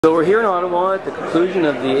So we're here in Ottawa at the conclusion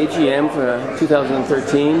of the AGM for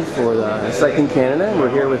 2013 for Cycling Canada, and we're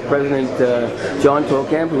here with President John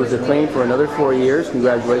Tolkamp, who was acclaimed for another 4 years.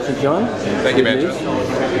 Congratulations, John. Thank you,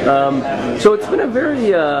 Benjamin. So it's been a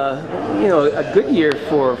very, a good year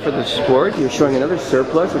for the sport. You're showing another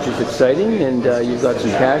surplus, which is exciting, and you've got some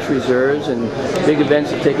cash reserves and big events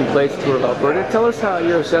have taken place at Tour of Alberta. Tell us how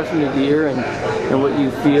your assessment of the year and what you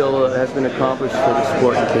feel has been accomplished for the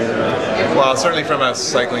sport in Canada. Well, certainly from a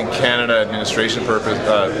Cycling Canada administration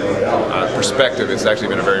perspective, it's actually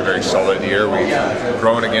been a very, very solid year. We've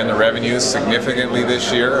grown again the revenues significantly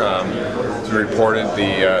this year. We reported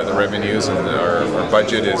the revenues, and our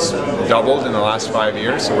budget is doubled in the last 5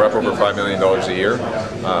 years, so we're up over $5 million a year,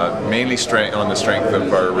 mainly on the strength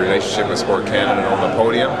of our relationship with Sport Canada and on the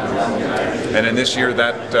podium. And in this year,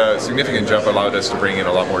 that significant jump allowed us to bring in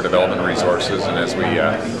a lot more development resources, and as we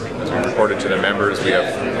reported to the members, we have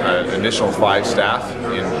an additional 5 staff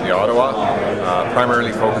in the Ottawa,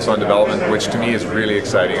 primarily focused on development, which to me is really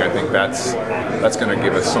exciting. I think that's going to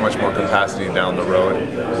give us so much more capacity down the road.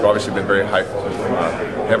 We've obviously been very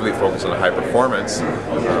heavily focused on high performance,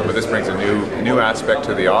 but this brings a new aspect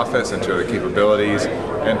to the office and to the capabilities,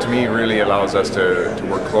 and to me really allows us to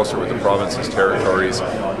work closer with the provinces, territories,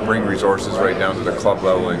 bring resources right down to the club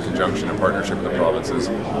level in conjunction and partnership with the provinces,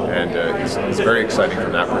 and it's very exciting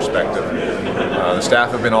from that perspective. The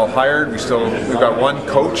staff have been all hired. We've got one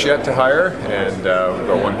coach yet to hire, and we've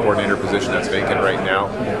got one coordinator position that's vacant right now,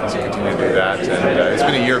 so we continue to do that. And it's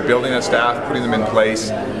been a year of building that staff, putting them in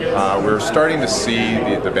place. We're starting to see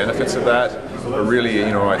the benefits of that. But really,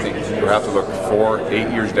 I think you have to look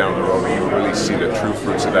 4-8 years down the road, and you really see the true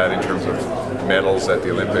fruits of that in terms of medals at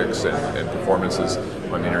the Olympics and performances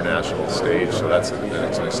on the international stage. So that's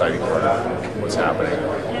an exciting part of what's happening.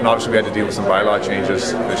 And obviously we had to deal with some bylaw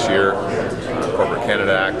changes this year. The Corporate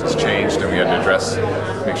Canada Act has changed, and we had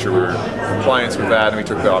to make sure we were in compliance with that, and we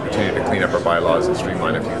took the opportunity to clean up our bylaws and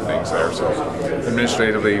streamline a few things there. So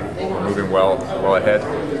administratively, we're moving well ahead.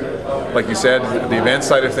 Like you said, the event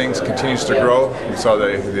side of things continues to grow. We saw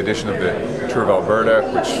the addition of the Tour of Alberta,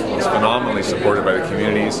 which was phenomenally supported by the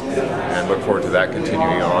communities, and look forward to that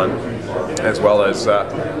continuing on, as well as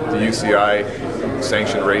the UCI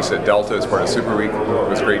sanctioned race at Delta as part of Super Week. It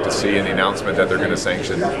was great to see, and the announcement that they're going to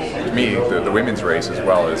sanction, to me, the women's race as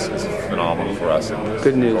well is phenomenal for us. And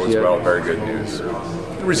good news, yeah. Well, very good news.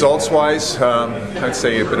 Results-wise, I'd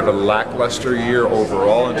say a bit of a lackluster year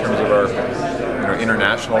overall in terms of our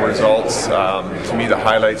international results. To me, the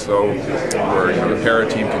highlights, though, were the para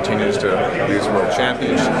team continues to be as world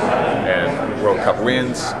champions and World Cup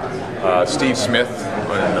wins. Steve Smith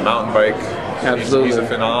on the mountain bike. Absolutely. He's a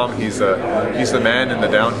phenom. He's the man in the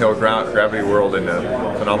downhill gravity world, and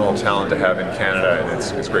a phenomenal talent to have in Canada,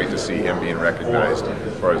 and it's great to see him being recognized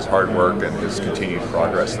for his hard work and his continued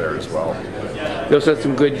progress there as well. You also had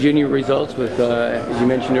some good junior results with, as you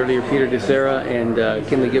mentioned earlier, Peter DeSera, and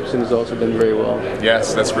Kinley Gibson has also done very well.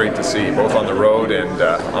 Yes, that's great to see, both on the road and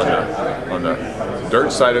on the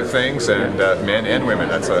dirt side of things, and men and women.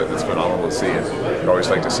 That's phenomenal to see, and we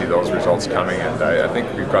always like to see those results coming, and I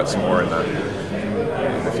think we've got some more in the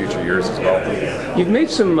future years as well. You've made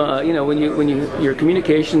some, your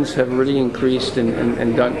communications have really increased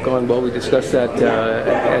and gone well. We discussed that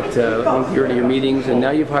at one of the earlier meetings, and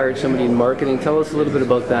now you've hired somebody in marketing. Tell us a little bit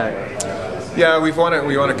about that. Yeah, we want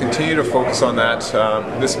to continue to focus on that.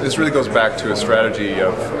 This really goes back to a strategy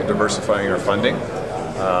of diversifying our funding.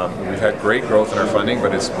 We've had great growth in our funding,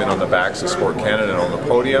 but it's been on the backs of Sport Canada and on the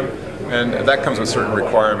podium. And that comes with certain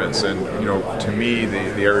requirements, and to me,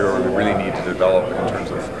 the area where we really need to develop in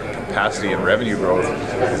terms of capacity and revenue growth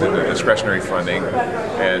is in the discretionary funding,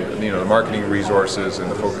 and the marketing resources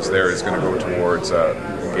and the focus there is going to go towards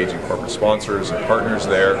engaging corporate sponsors and partners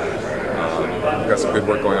there. We've got some good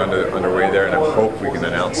work going on underway there, and I hope we can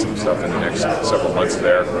announce some stuff in the next several months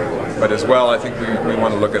there. But as well, I think we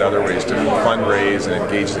want to look at other ways to fundraise and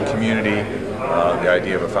engage the community. The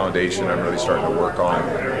idea of a foundation I'm really starting to work on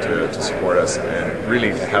to support us, and really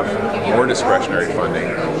to have more discretionary funding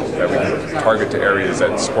that we can target to areas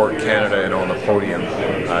that Sport Canada and on the podium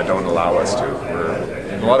don't allow us to.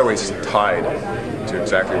 We're in a lot of ways tied to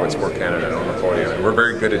exactly what Sport Canada and on the podium, and we're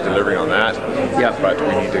very good at delivering on that. Yeah. But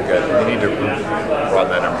we need to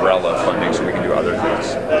broaden that umbrella of funding so we can do other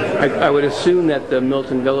things. I would assume that the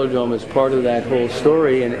Milton Velodrome is part of that whole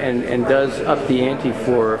story, and does up the ante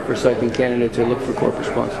for Cycling Canada to look for corporate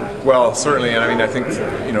sponsors. Well, certainly, and I mean, I think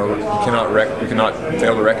we cannot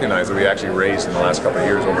fail to recognize that we actually raised in the last couple of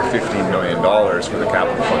years over $15 million for the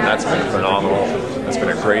capital fund. That's been phenomenal. That's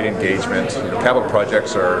been a great engagement. Capital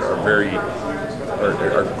projects are very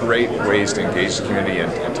are great ways to engage the community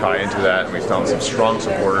and tie into that. And we found some strong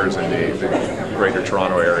supporters in the Greater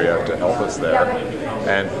Toronto area to help us there.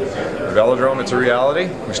 And the velodrome, it's a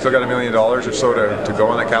reality. We still got $1 million or so to go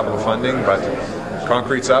on the capital funding, but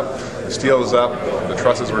concrete's up, the steel is up, the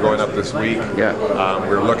trusses were going up this week. Yeah.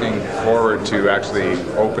 We're looking forward to actually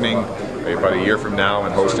opening about a year from now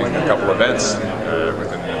and hosting a couple events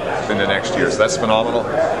within the next year. So that's phenomenal.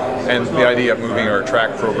 And the idea of moving our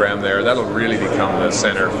track program there, that'll really become the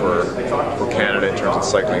center for Canada in terms of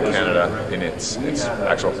Cycling Canada in its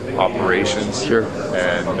actual operations. Sure.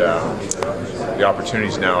 And the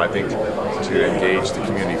opportunities now, I think, to engage the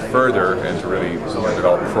community further and to really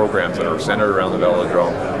develop programs that are centered around the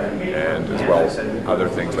velodrome, and as well as other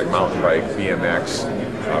things like mountain bike, BMX,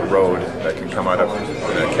 road that can come out of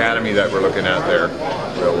an academy that we're looking at there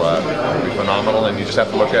will be phenomenal. And you just have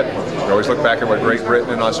to look at, you always look back at what Great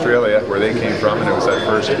Britain and Australia, where they came from, and it was that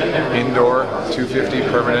first indoor 250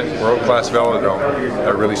 permanent world-class velodrome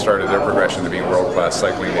that really started their progression to being world-class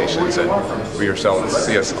cycling nations. And we ourselves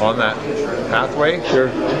see us on that pathway. Sure.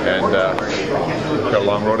 And we've got a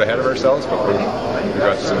long road ahead of ourselves, but we've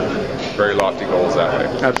got some very lofty goals that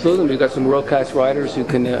way. Absolutely. We've got some world-class riders who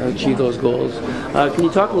can achieve those goals. Can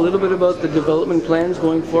you talk a little bit about the development plans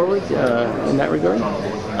going forward in that regard?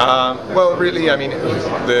 Well, really, I mean,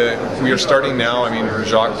 we are starting now. I mean,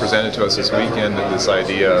 Jacques presented to us this weekend this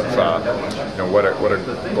idea of what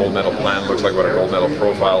a gold medal plan looks like, what a gold medal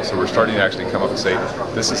profile. So we're starting to actually come up and say,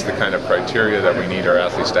 this is the kind of criteria that we need our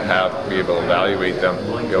athletes to have, be able to evaluate them,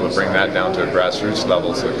 be able to bring that down to a grassroots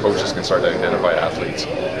level so the coaches can start to identify athletes.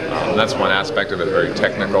 And that's one aspect of it, very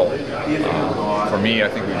technical. For me, I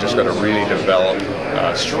think we've just got to really develop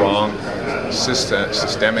a strong,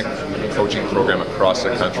 systemic coaching program across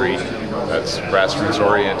the country that's grassroots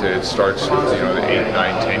oriented, starts with the 8,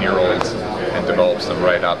 9, 10-year-olds and develops them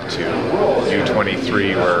right up to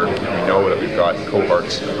U23, where we know that we've got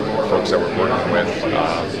cohorts of folks that we're working with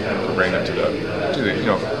to bring them to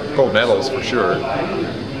the gold medals for sure.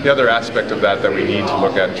 The other aspect of that we need to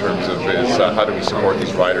look at in terms of is how do we support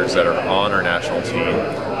these riders that are on our national team,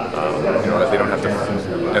 that they don't have to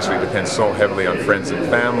necessarily depend so heavily on friends and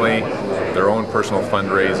family, their own personal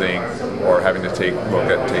fundraising, or having to look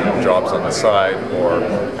at taking jobs on the side, or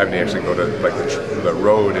having to actually go to like the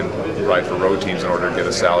road and ride for road teams in order to get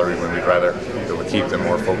a salary when we'd rather be able to keep them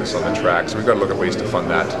more focused on the track. So we've got to look at ways to fund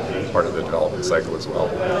that part of the development cycle as well.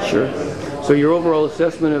 Sure. So your overall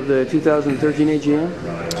assessment of the 2013 AGM?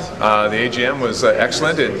 The AGM was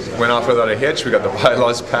excellent. It went off without a hitch. We got the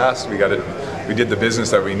bylaws passed. We did the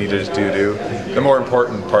business that we needed to do. The more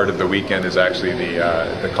important part of the weekend is actually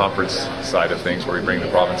the conference side of things, where we bring the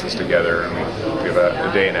provinces together and we have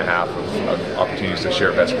a day and a half of opportunities to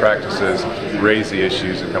share best practices, raise the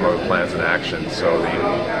issues, and come up with plans and actions. So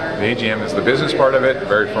the AGM is the business part of it,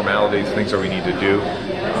 very formalities, things that we need to do.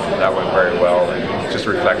 That went very well, and just a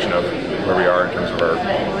reflection of where we are in terms of our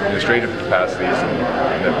administrative capacities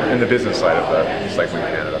and the business side of Cycling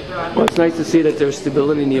Canada. Well, it's nice to see that there's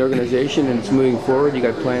stability in the organization and it's moving forward. You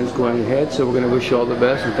got plans going ahead, so we're going to wish you all the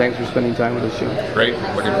best, and thanks for spending time with us, Jim. Great.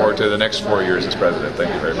 Looking forward to the next 4 years as president.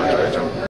 Thank you very much, Rachel.